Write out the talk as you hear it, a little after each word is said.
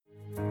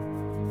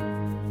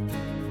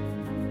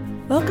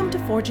Welcome to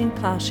Forging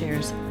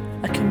Plowshares,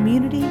 a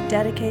community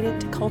dedicated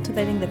to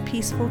cultivating the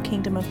peaceful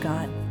kingdom of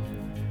God.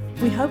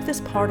 We hope this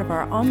part of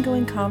our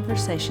ongoing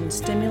conversation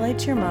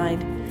stimulates your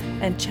mind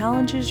and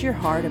challenges your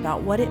heart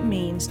about what it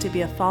means to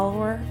be a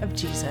follower of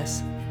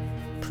Jesus.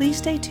 Please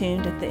stay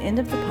tuned at the end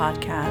of the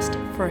podcast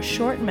for a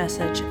short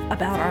message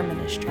about our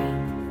ministry.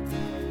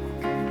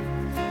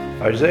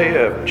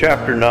 Isaiah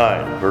chapter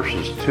 9,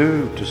 verses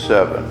 2 to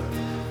 7.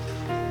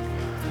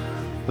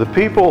 The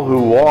people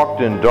who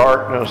walked in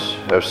darkness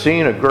have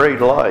seen a great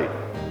light.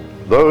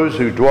 Those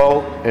who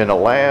dwelt in a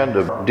land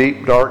of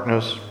deep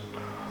darkness,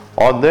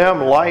 on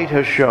them light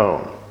has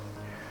shone.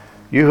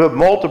 You have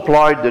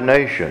multiplied the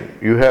nation.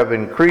 You have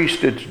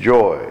increased its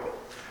joy.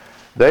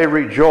 They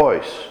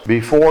rejoice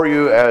before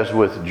you as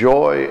with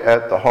joy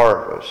at the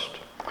harvest,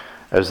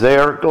 as they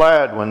are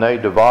glad when they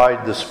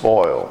divide the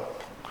spoil.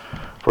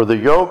 For the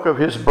yoke of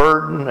his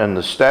burden and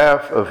the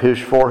staff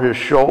for his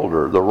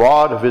shoulder, the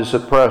rod of his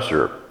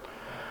oppressor,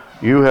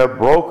 you have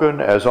broken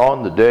as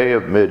on the day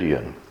of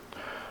Midian.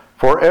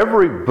 For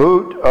every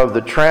boot of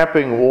the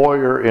tramping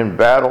warrior in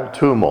battle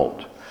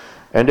tumult,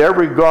 and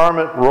every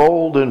garment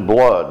rolled in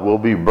blood will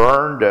be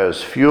burned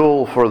as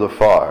fuel for the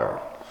fire.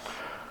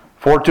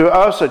 For to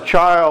us a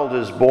child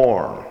is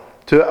born,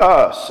 to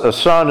us a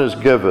son is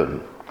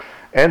given,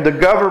 and the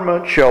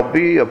government shall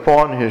be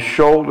upon his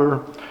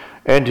shoulder,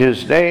 and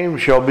his name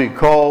shall be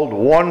called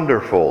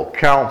Wonderful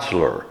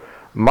Counselor,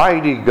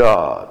 Mighty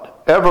God,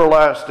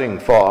 Everlasting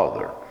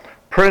Father,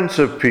 Prince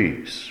of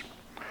Peace.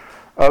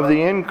 Of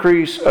the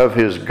increase of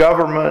his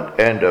government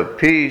and of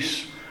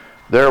peace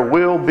there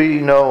will be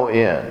no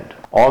end.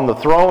 On the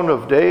throne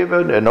of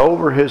David and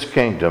over his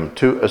kingdom,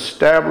 to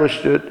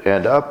establish it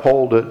and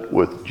uphold it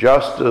with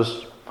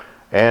justice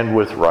and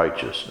with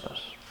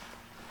righteousness.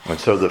 And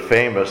so the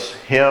famous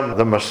hymn,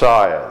 The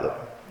Messiah,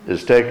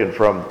 is taken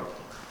from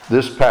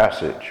this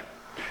passage.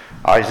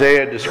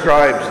 Isaiah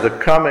describes the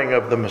coming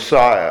of the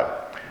Messiah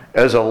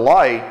as a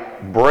light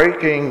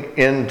breaking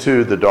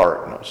into the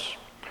darkness.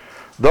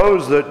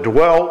 Those that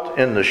dwelt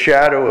in the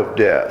shadow of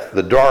death,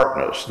 the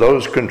darkness,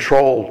 those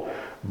controlled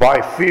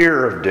by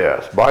fear of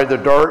death, by the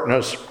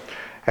darkness,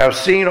 have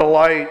seen a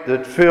light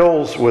that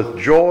fills with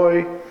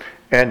joy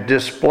and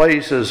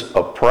displaces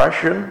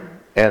oppression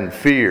and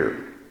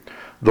fear.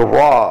 The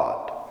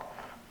rod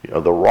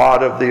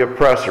of the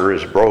oppressor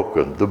is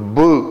broken. The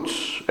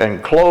boots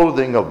and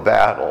clothing of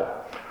battle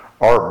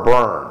are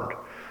burned.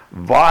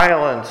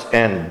 Violence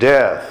and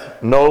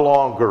death no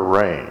longer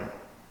reign.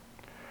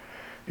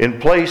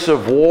 In place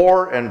of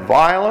war and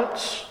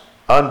violence,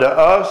 unto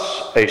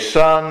us a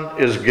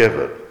son is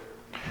given.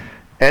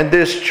 And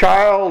this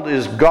child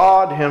is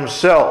God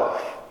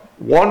himself,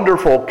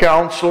 Wonderful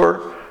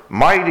Counselor,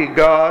 Mighty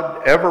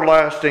God,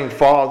 Everlasting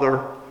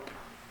Father,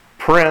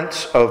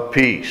 Prince of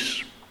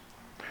Peace.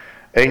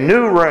 A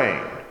new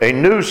reign, a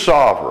new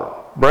sovereign,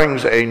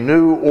 brings a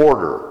new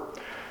order,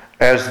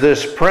 as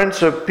this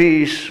Prince of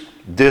Peace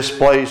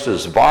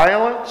displaces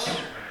violence,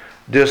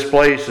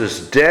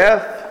 displaces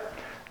death,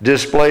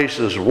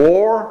 displaces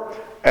war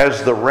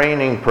as the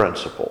reigning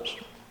principles.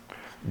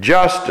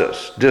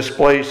 Justice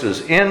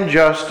displaces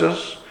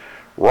injustice.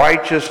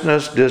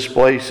 Righteousness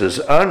displaces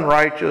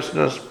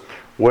unrighteousness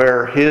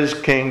where his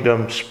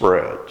kingdom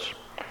spreads.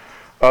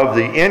 Of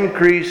the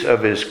increase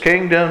of his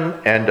kingdom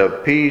and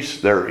of peace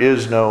there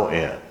is no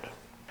end.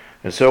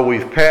 And so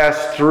we've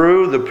passed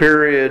through the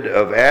period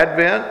of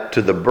Advent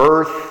to the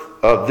birth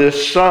of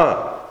this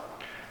Son.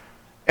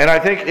 And I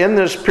think in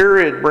this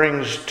period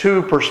brings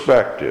two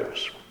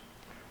perspectives.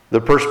 The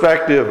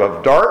perspective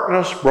of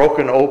darkness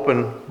broken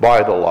open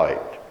by the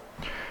light.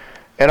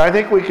 And I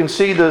think we can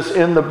see this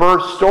in the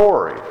birth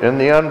story, in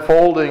the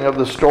unfolding of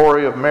the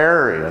story of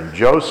Mary and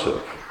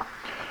Joseph,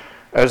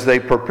 as they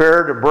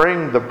prepare to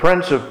bring the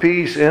Prince of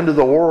Peace into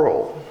the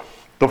world.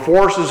 The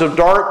forces of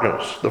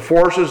darkness, the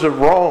forces of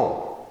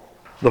Rome,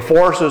 the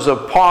forces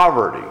of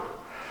poverty,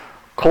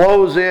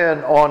 close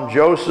in on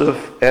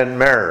Joseph and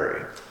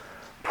Mary.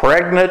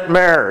 Pregnant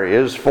Mary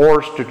is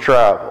forced to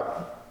travel,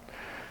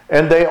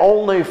 and they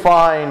only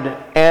find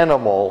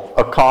animal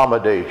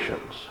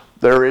accommodations.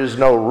 There is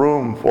no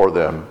room for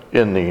them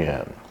in the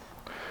inn.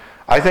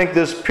 I think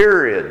this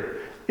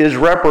period is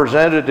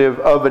representative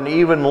of an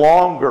even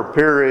longer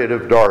period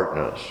of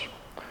darkness,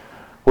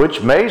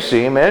 which may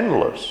seem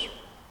endless.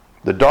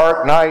 The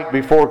dark night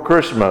before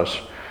Christmas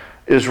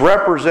is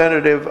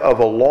representative of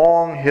a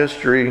long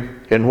history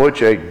in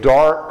which a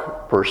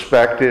dark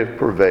perspective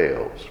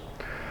prevails.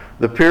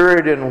 The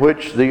period in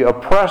which the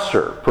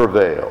oppressor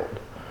prevailed.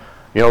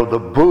 The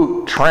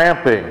boot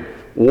tramping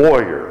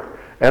warrior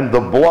and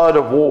the blood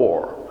of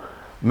war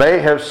may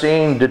have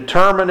seemed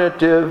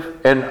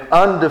determinative and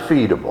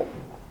undefeatable.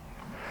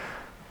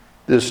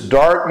 This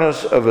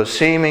darkness of a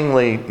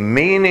seemingly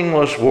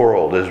meaningless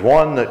world is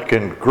one that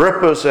can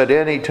grip us at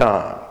any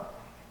time.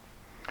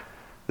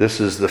 This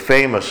is the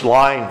famous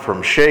line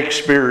from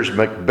Shakespeare's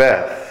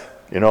Macbeth.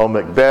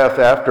 Macbeth,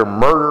 after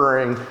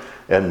murdering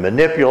and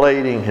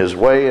manipulating his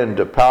way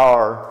into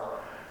power,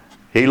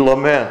 he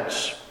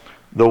laments,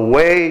 "The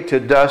way to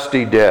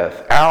dusty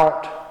death,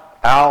 out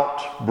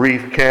out,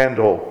 brief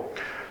candle.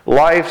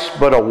 Life's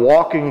but a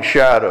walking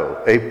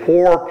shadow, a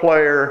poor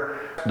player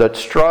that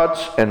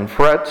struts and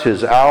frets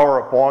his hour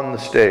upon the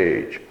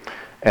stage,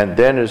 and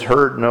then is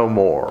heard no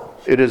more.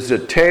 It is a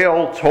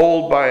tale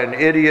told by an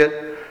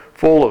idiot,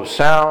 full of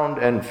sound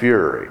and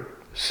fury,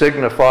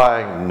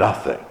 signifying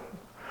nothing.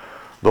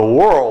 The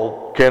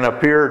world can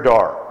appear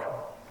dark.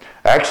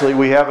 Actually,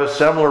 we have a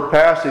similar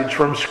passage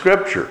from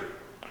Scripture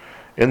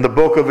in the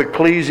book of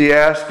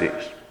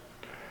Ecclesiastes.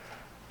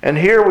 And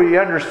here we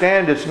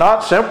understand it's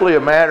not simply a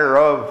matter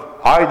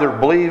of either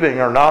believing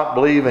or not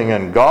believing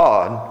in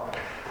God,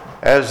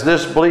 as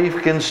this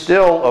belief can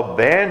still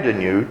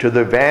abandon you to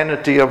the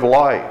vanity of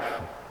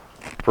life.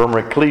 From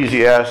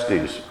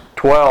Ecclesiastes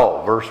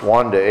 12, verse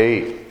 1 to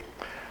 8.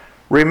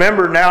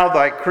 Remember now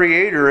thy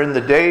Creator in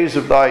the days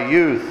of thy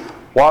youth,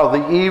 while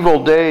the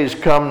evil days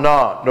come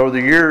not, nor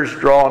the years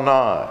draw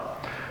nigh,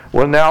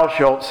 when thou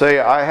shalt say,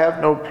 I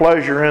have no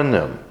pleasure in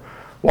them,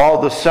 while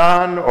the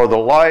sun or the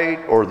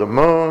light or the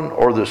moon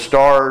or the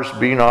stars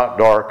be not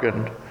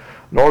darkened,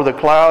 nor the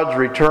clouds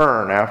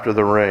return after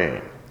the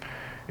rain.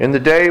 In the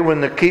day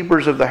when the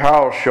keepers of the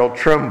house shall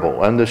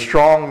tremble, and the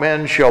strong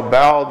men shall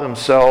bow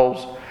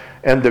themselves,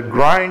 and the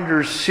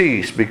grinders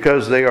cease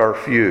because they are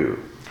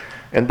few,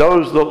 and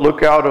those that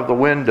look out of the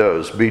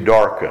windows be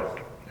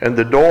darkened, and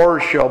the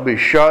doors shall be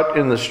shut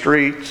in the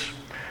streets,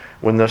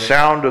 when the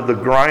sound of the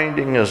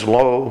grinding is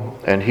low,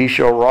 and he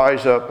shall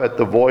rise up at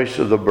the voice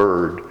of the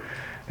bird,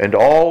 and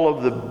all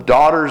of the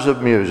daughters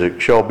of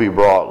music shall be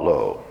brought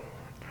low.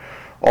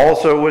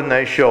 Also when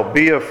they shall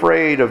be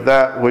afraid of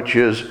that which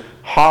is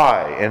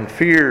high, and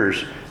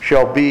fears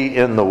shall be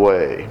in the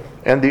way,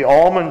 and the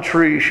almond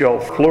tree shall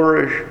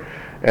flourish,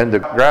 and the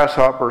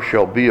grasshopper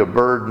shall be a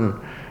burden,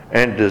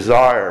 and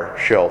desire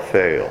shall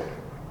fail.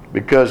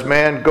 Because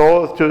man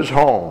goeth to his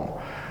home,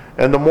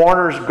 and the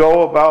mourners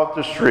go about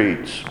the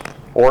streets,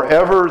 or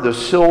ever the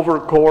silver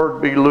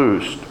cord be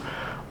loosed,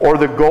 or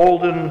the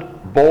golden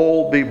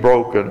bowl be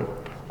broken,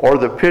 or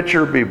the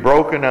pitcher be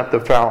broken at the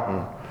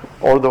fountain,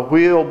 or the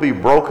wheel be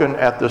broken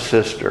at the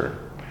cistern.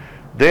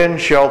 Then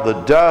shall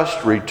the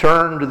dust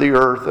return to the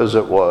earth as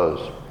it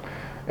was,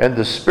 and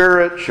the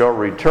spirit shall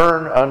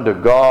return unto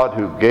God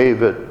who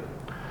gave it.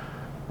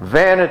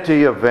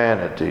 Vanity of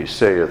vanities,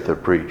 saith the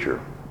preacher.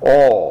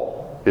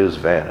 All is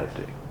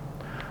vanity.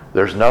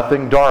 There's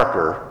nothing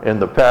darker in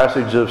the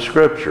passage of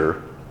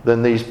Scripture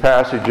than these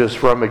passages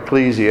from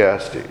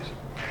Ecclesiastes.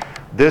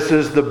 This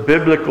is the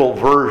biblical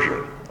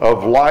version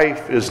of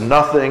life is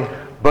nothing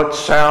but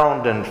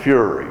sound and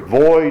fury,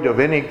 void of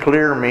any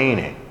clear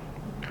meaning.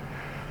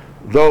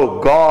 Though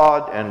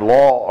God and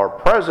law are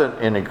present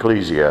in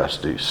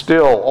Ecclesiastes,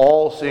 still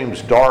all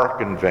seems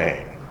dark and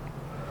vain.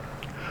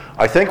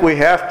 I think we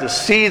have to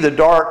see the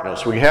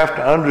darkness. We have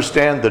to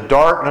understand the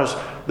darkness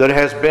that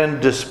has been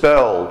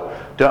dispelled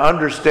to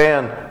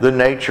understand the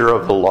nature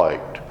of the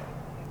light.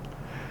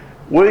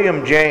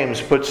 William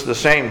James puts the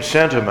same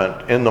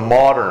sentiment in the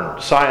modern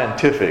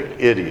scientific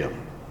idiom.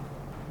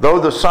 Though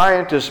the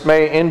scientist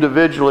may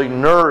individually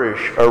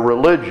nourish a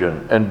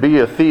religion and be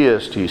a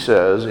theist, he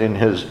says, in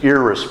his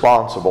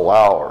irresponsible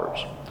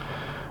hours,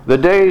 the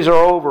days are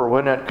over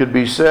when it could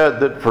be said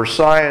that for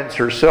science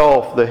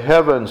herself the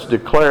heavens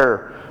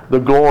declare the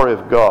glory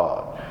of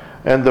God,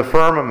 and the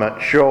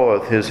firmament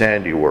showeth his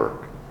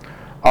handiwork.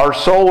 Our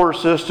solar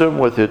system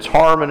with its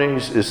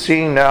harmonies is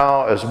seen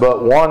now as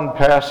but one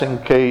passing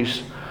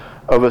case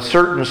of a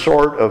certain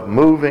sort of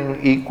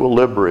moving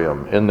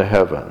equilibrium in the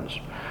heavens,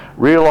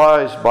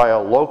 realized by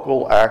a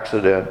local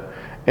accident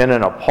in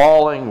an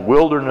appalling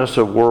wilderness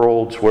of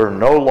worlds where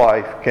no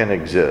life can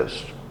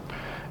exist,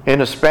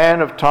 in a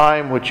span of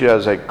time which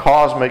as a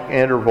cosmic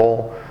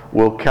interval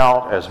will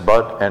count as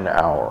but an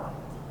hour.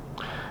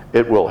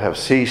 It will have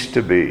ceased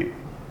to be.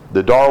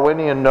 The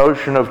Darwinian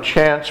notion of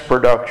chance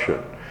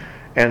production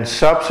and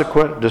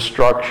subsequent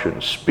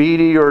destruction,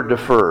 speedy or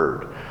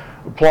deferred,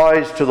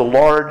 applies to the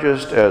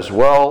largest as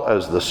well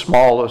as the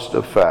smallest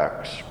of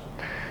facts.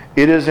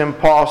 It is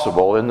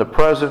impossible in the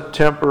present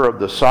temper of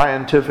the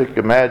scientific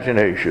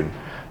imagination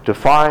to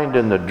find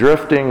in the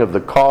drifting of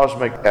the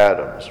cosmic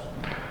atoms,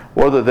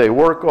 whether they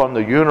work on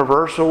the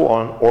universal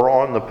or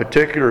on the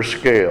particular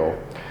scale,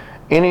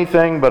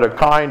 anything but a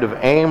kind of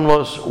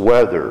aimless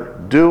weather,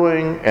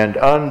 doing and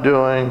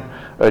undoing,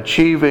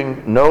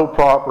 achieving no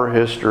proper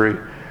history,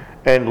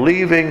 and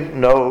leaving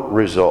no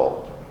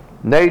result.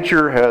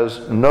 Nature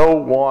has no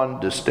one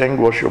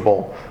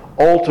distinguishable,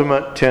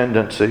 ultimate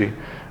tendency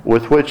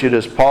with which it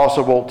is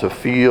possible to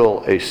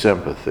feel a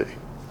sympathy.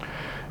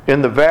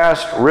 In the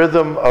vast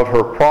rhythm of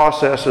her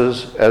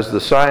processes, as the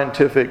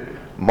scientific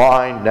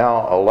mind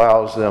now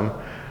allows them,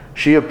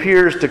 she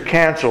appears to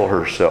cancel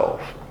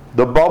herself.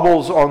 The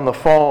bubbles on the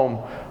foam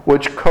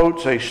which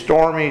coats a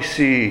stormy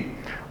sea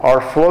are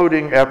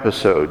floating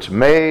episodes,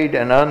 made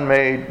and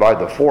unmade by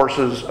the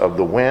forces of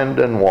the wind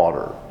and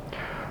water.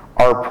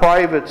 Our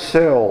private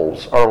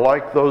selves are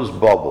like those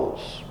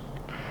bubbles.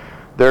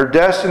 Their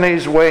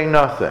destinies weigh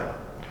nothing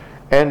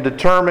and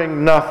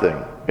determine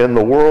nothing in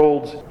the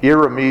world's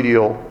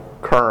irremediable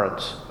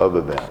currents of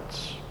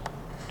events.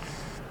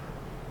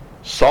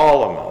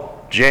 Solomon,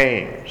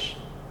 James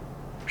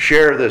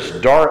share this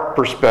dark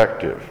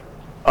perspective,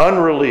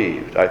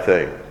 unrelieved, I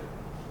think,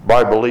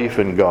 by belief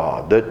in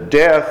God. That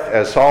death,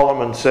 as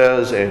Solomon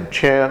says, and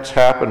chance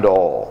happen to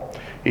all.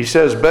 He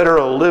says, better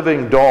a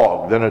living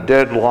dog than a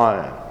dead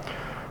lion.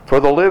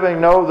 For the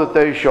living know that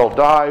they shall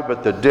die,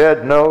 but the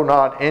dead know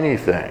not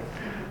anything.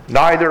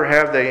 Neither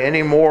have they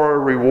any more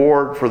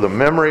reward, for the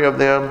memory of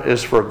them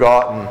is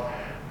forgotten,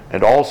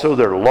 and also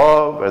their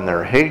love and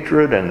their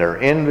hatred and their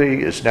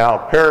envy is now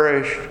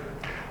perished.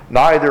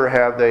 Neither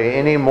have they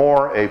any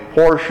more a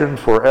portion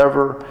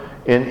forever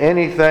in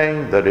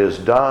anything that is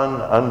done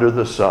under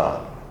the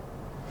sun.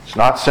 It's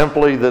not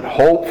simply that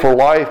hope for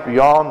life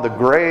beyond the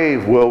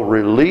grave will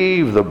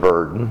relieve the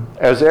burden,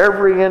 as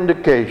every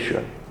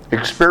indication,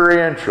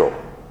 experiential,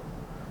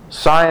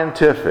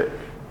 scientific,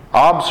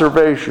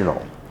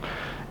 observational,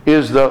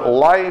 is that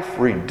life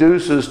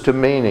reduces to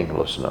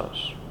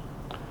meaninglessness.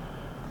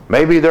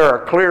 Maybe there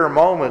are clear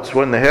moments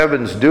when the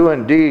heavens do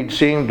indeed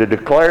seem to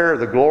declare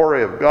the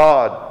glory of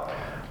God,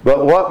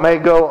 but what may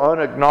go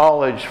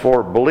unacknowledged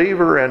for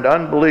believer and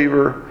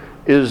unbeliever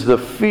is the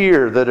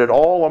fear that it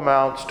all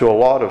amounts to a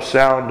lot of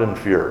sound and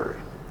fury,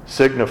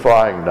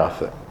 signifying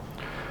nothing.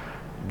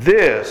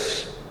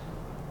 This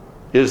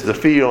is the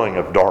feeling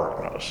of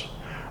darkness.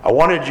 I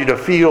wanted you to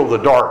feel the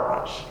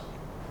darkness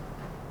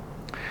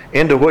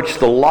into which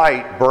the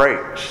light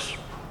breaks.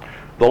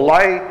 The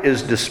light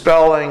is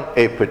dispelling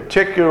a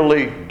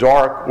particularly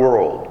dark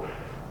world.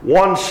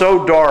 One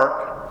so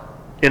dark,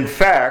 in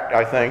fact,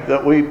 I think,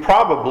 that we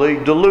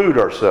probably delude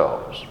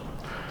ourselves.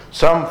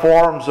 Some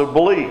forms of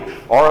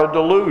belief are a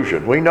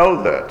delusion. We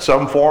know that.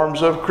 Some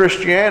forms of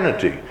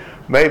Christianity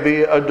may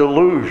be a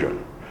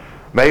delusion.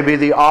 Maybe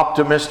the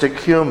optimistic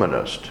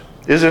humanist.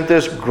 Isn't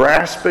this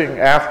grasping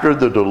after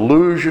the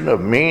delusion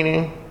of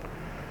meaning?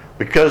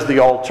 Because the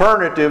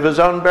alternative is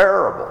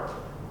unbearable.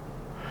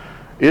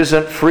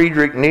 Isn't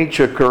Friedrich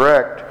Nietzsche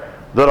correct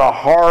that a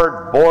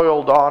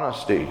hard-boiled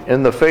honesty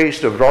in the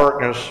face of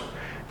darkness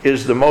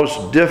is the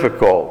most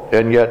difficult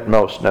and yet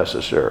most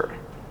necessary?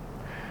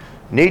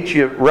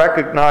 Nietzsche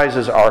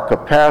recognizes our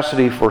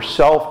capacity for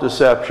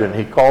self-deception.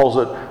 He calls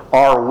it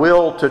our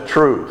will to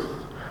truth.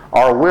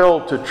 Our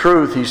will to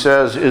truth, he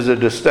says, is a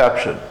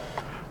deception,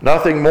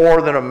 nothing more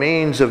than a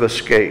means of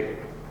escape.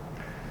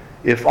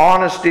 If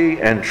honesty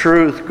and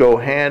truth go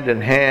hand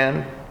in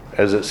hand,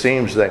 as it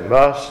seems they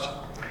must,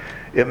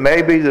 it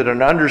may be that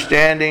an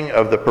understanding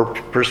of the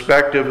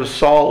perspective of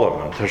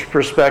Solomon, the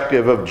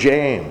perspective of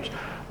James,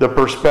 the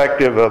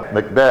perspective of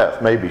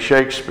Macbeth, maybe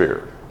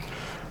Shakespeare,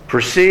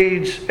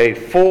 precedes a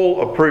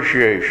full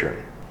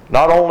appreciation,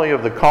 not only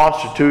of the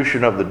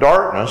constitution of the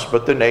darkness,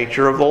 but the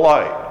nature of the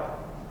light.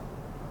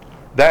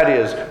 That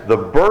is, the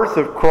birth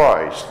of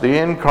Christ, the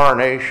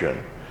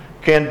incarnation,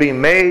 can be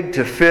made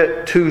to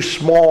fit too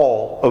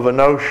small of a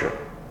notion,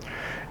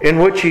 in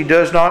which he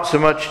does not so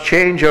much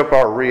change up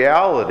our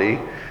reality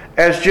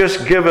as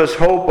just give us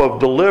hope of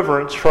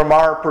deliverance from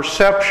our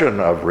perception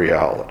of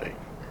reality.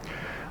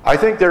 I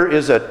think there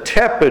is a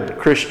tepid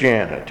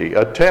Christianity,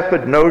 a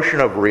tepid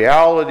notion of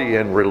reality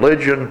and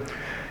religion,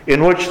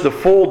 in which the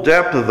full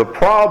depth of the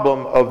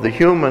problem of the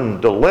human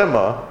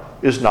dilemma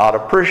is not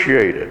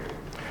appreciated.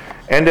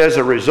 And as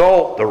a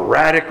result, the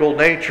radical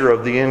nature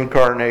of the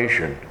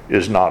incarnation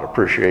is not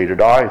appreciated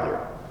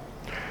either.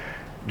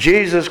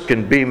 Jesus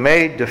can be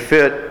made to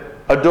fit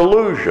a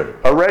delusion,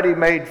 a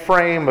ready-made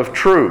frame of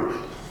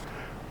truth.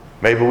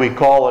 Maybe we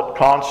call it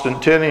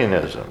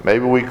Constantinianism.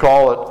 Maybe we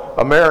call it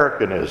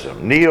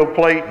Americanism,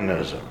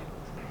 Neoplatonism.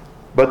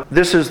 But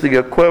this is the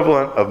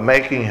equivalent of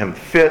making him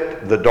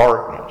fit the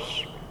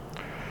darkness.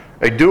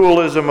 A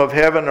dualism of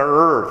heaven or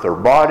earth, or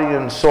body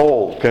and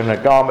soul, can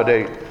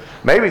accommodate,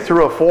 maybe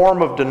through a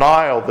form of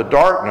denial, the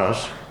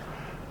darkness.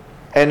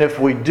 And if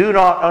we do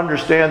not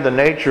understand the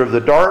nature of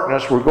the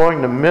darkness, we're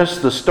going to miss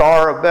the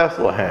Star of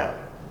Bethlehem.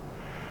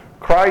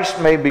 Christ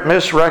may be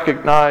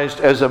misrecognized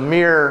as a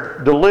mere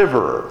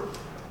deliverer,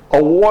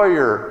 a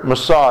warrior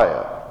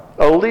Messiah,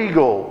 a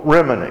legal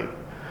remedy,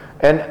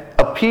 an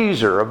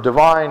appeaser of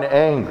divine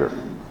anger.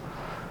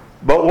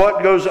 But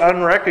what goes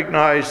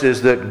unrecognized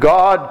is that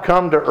God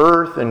come to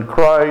earth in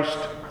Christ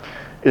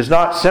is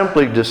not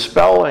simply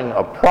dispelling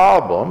a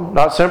problem,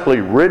 not simply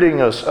ridding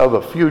us of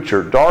a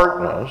future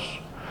darkness,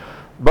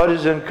 but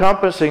is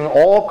encompassing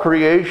all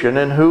creation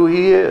in who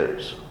he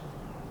is.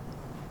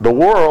 The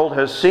world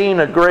has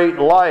seen a great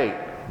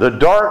light. The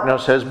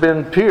darkness has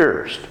been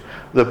pierced.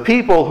 The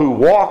people who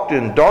walked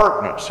in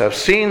darkness have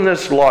seen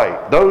this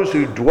light, those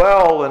who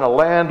dwell in a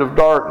land of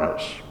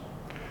darkness.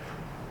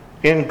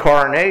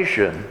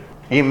 Incarnation,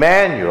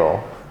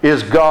 Emmanuel,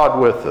 is God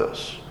with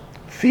us.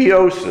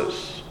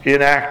 Theosis,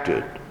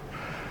 enacted.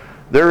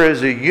 There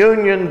is a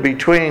union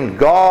between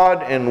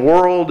God and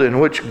world in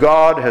which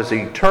God has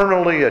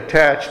eternally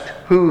attached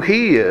who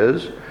he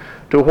is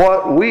to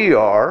what we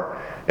are,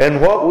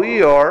 and what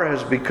we are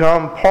has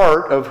become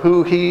part of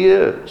who he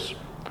is.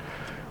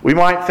 We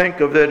might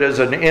think of it as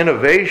an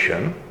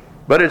innovation,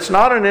 but it's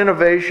not an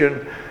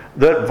innovation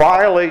that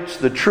violates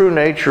the true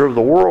nature of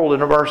the world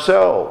and of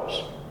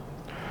ourselves.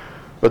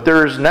 But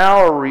there is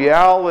now a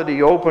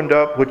reality opened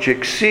up which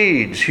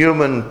exceeds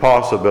human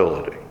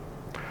possibility.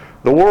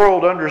 The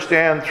world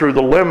understands through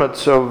the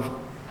limits of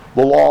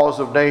the laws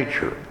of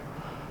nature,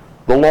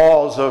 the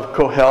laws of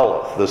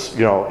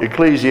Koheleth,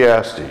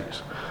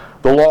 Ecclesiastes,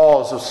 the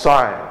laws of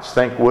science,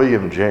 think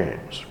William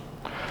James.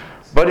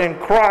 But in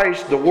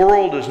Christ, the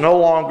world is no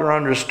longer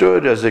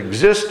understood as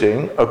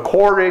existing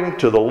according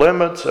to the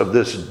limits of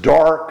this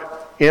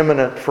dark,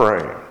 immanent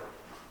frame.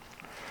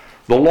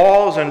 The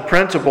laws and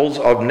principles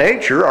of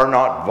nature are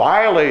not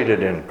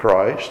violated in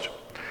Christ.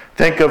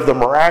 Think of the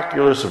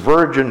miraculous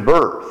virgin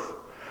birth.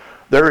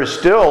 There is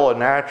still a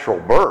natural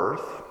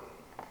birth.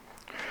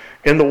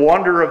 In the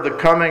wonder of the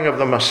coming of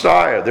the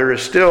Messiah, there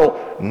is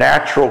still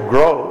natural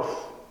growth.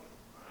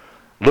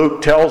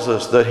 Luke tells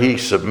us that he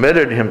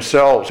submitted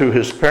himself to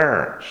his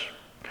parents.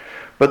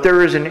 But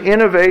there is an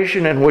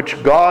innovation in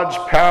which God's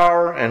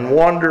power and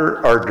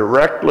wonder are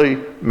directly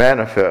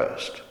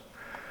manifest.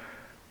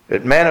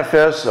 It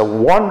manifests a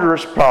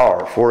wondrous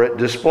power, for it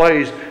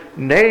displays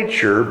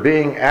nature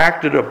being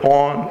acted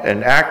upon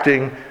and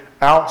acting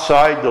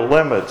outside the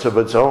limits of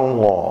its own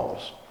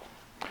laws.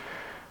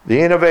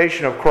 The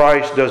innovation of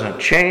Christ doesn't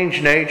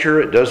change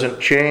nature, it doesn't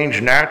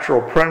change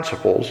natural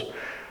principles,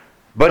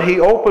 but he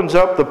opens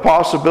up the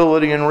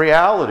possibility and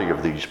reality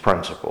of these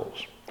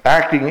principles,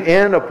 acting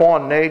in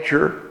upon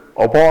nature,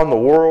 upon the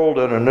world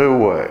in a new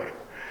way.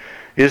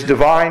 His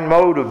divine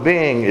mode of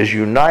being is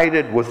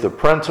united with the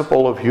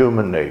principle of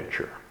human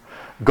nature.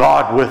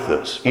 God with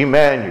us,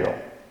 Emmanuel,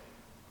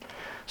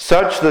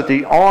 such that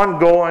the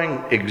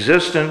ongoing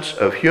existence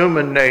of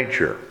human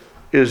nature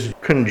is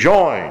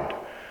conjoined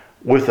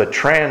with a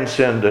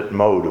transcendent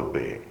mode of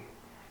being.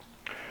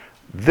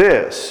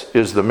 This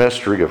is the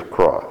mystery of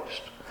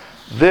Christ.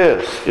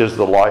 This is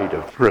the light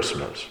of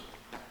Christmas.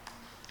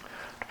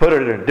 To put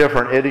it in a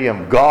different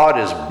idiom, God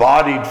is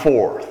bodied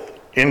forth,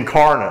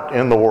 incarnate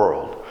in the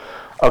world,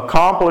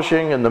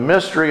 accomplishing in the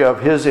mystery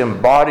of his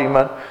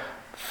embodiment,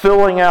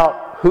 filling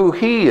out who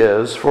he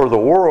is for the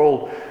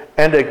world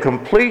and a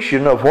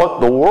completion of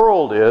what the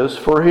world is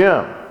for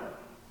him.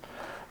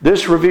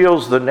 This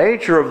reveals the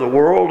nature of the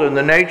world and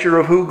the nature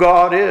of who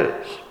God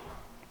is.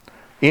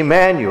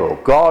 Emmanuel,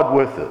 God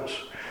with us.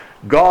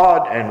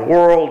 God and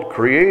world,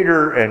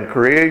 creator and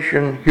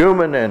creation,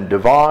 human and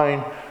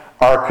divine,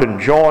 are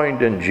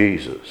conjoined in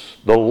Jesus.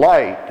 The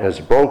light has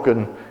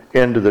broken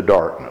into the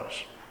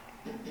darkness.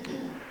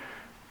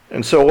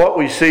 And so what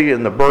we see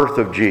in the birth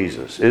of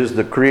Jesus is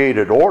the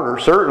created order.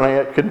 Certainly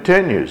it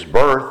continues.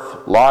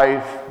 Birth,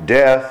 life,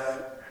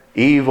 death,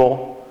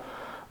 evil.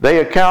 They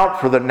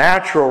account for the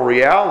natural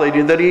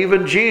reality that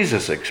even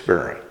Jesus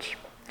experienced.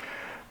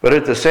 But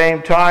at the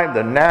same time,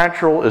 the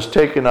natural is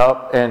taken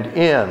up and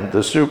in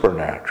the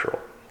supernatural.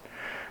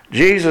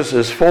 Jesus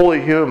is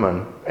fully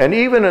human, and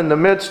even in the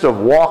midst of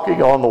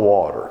walking on the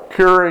water,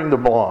 curing the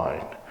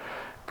blind,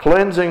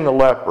 cleansing the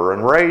leper,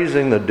 and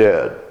raising the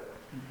dead,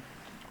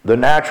 the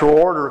natural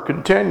order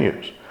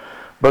continues.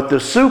 But the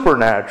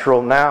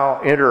supernatural now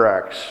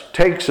interacts,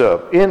 takes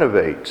up,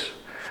 innovates,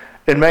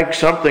 and makes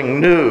something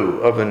new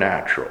of the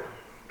natural.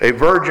 A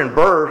virgin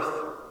birth,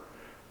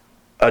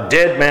 a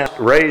dead man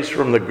raised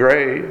from the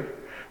grave,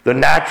 the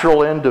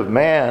natural end of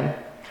man,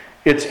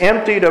 it's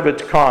emptied of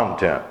its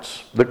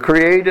contents. The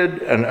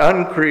created and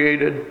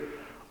uncreated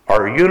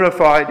are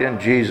unified in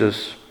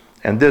Jesus,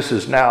 and this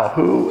is now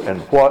who and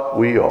what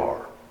we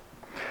are,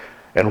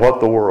 and what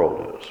the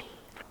world is.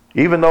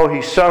 Even though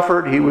he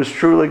suffered, he was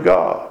truly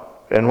God.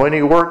 And when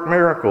he worked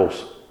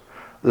miracles,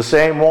 the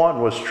same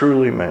one was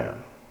truly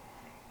man.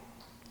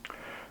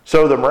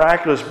 So the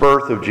miraculous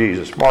birth of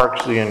Jesus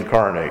marks the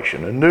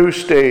incarnation, a new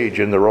stage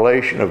in the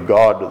relation of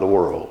God to the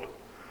world.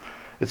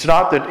 It's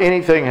not that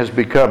anything has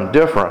become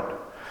different.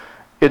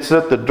 It's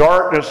that the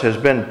darkness has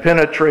been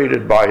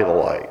penetrated by the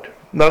light.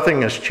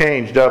 Nothing has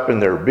changed up in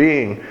their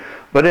being,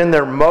 but in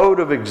their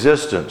mode of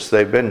existence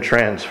they've been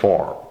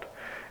transformed.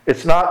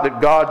 It's not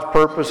that God's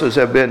purposes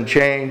have been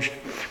changed,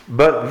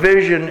 but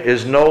vision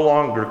is no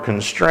longer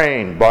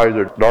constrained by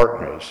the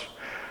darkness.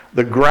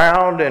 The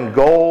ground and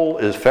goal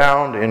is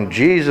found in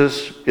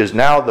Jesus, is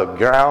now the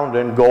ground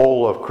and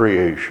goal of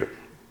creation.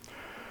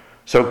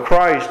 So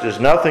Christ is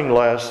nothing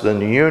less than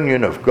the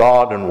union of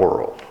God and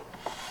world.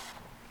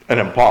 An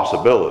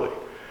impossibility,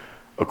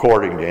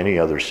 according to any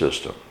other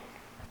system.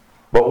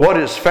 But what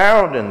is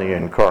found in the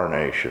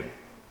incarnation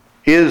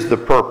is the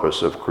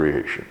purpose of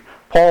creation.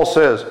 Paul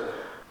says,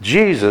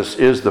 Jesus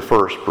is the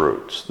first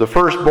fruits, the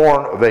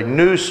firstborn of a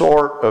new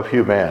sort of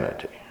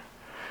humanity.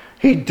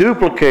 He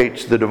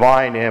duplicates the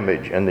divine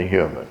image in the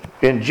human.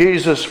 In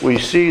Jesus, we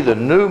see the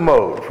new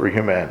mode for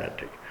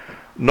humanity,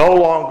 no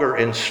longer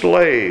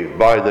enslaved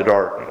by the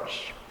darkness.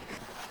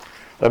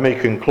 Let me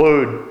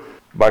conclude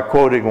by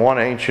quoting one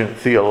ancient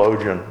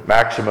theologian,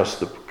 Maximus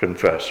the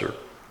Confessor.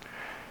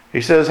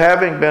 He says,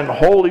 having been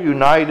wholly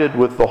united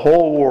with the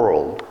whole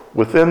world,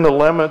 within the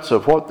limits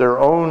of what their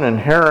own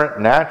inherent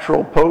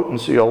natural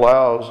potency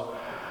allows,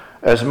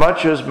 as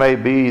much as may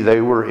be, they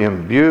were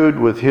imbued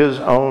with his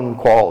own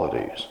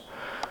qualities,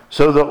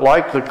 so that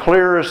like the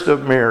clearest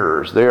of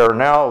mirrors, they are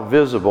now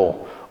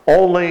visible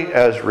only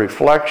as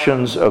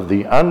reflections of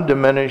the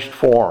undiminished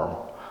form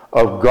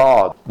of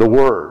God, the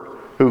Word,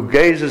 who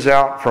gazes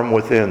out from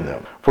within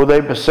them. For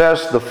they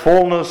possess the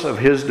fullness of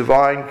His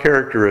divine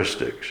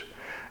characteristics,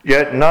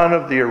 yet none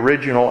of the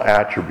original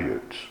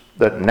attributes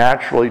that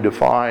naturally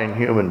define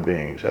human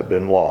beings have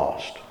been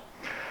lost.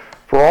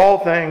 For all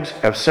things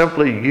have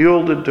simply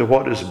yielded to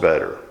what is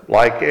better,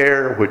 like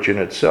air, which in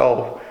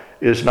itself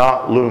is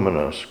not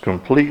luminous,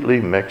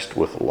 completely mixed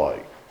with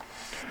light.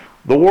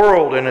 The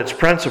world and its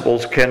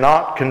principles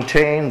cannot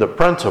contain the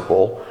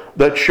principle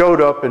that showed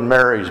up in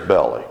Mary's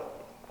belly.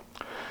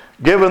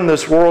 Given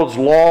this world's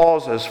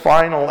laws as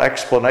final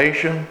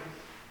explanation,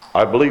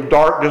 I believe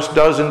darkness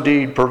does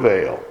indeed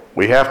prevail.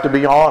 We have to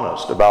be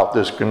honest about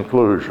this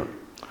conclusion.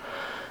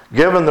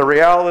 Given the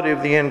reality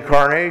of the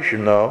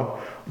incarnation, though,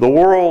 the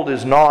world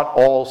is not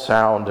all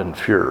sound and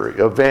fury,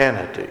 a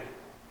vanity.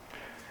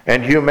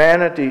 And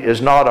humanity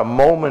is not a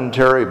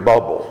momentary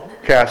bubble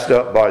cast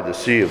up by the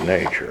sea of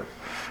nature.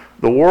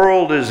 The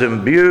world is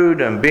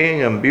imbued and being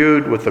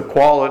imbued with the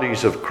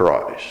qualities of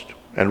Christ.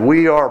 And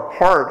we are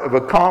part of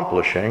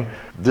accomplishing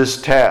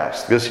this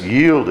task, this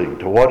yielding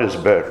to what is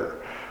better.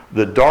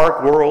 The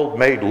dark world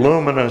made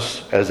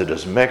luminous as it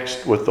is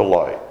mixed with the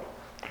light.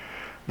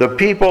 The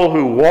people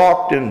who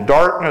walked in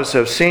darkness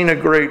have seen a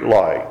great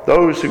light.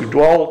 Those who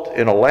dwelt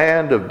in a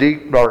land of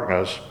deep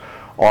darkness,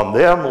 on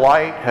them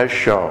light has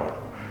shone.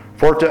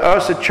 For to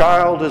us a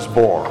child is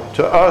born,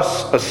 to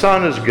us a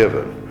son is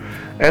given,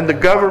 and the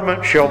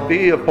government shall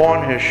be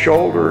upon his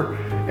shoulder,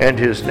 and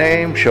his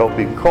name shall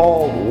be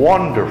called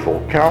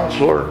Wonderful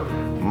Counselor,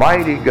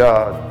 Mighty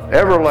God,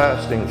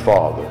 Everlasting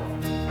Father,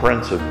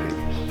 Prince of Peace.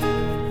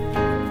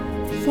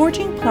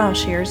 Forging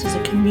Plowshares is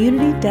a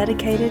community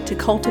dedicated to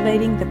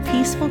cultivating the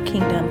peaceful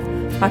kingdom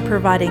by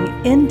providing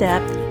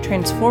in-depth,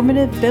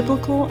 transformative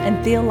biblical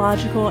and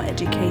theological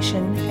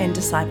education and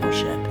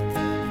discipleship.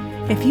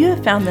 If you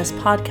have found this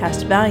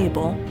podcast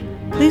valuable,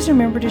 please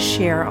remember to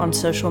share on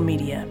social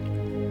media.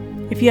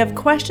 If you have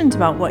questions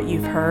about what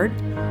you've heard,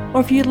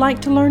 or if you'd like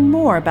to learn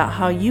more about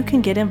how you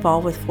can get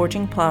involved with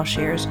Forging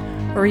Plowshares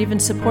or even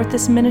support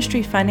this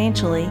ministry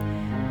financially,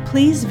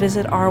 please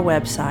visit our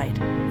website,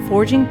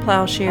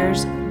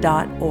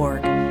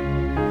 forgingplowshares.org.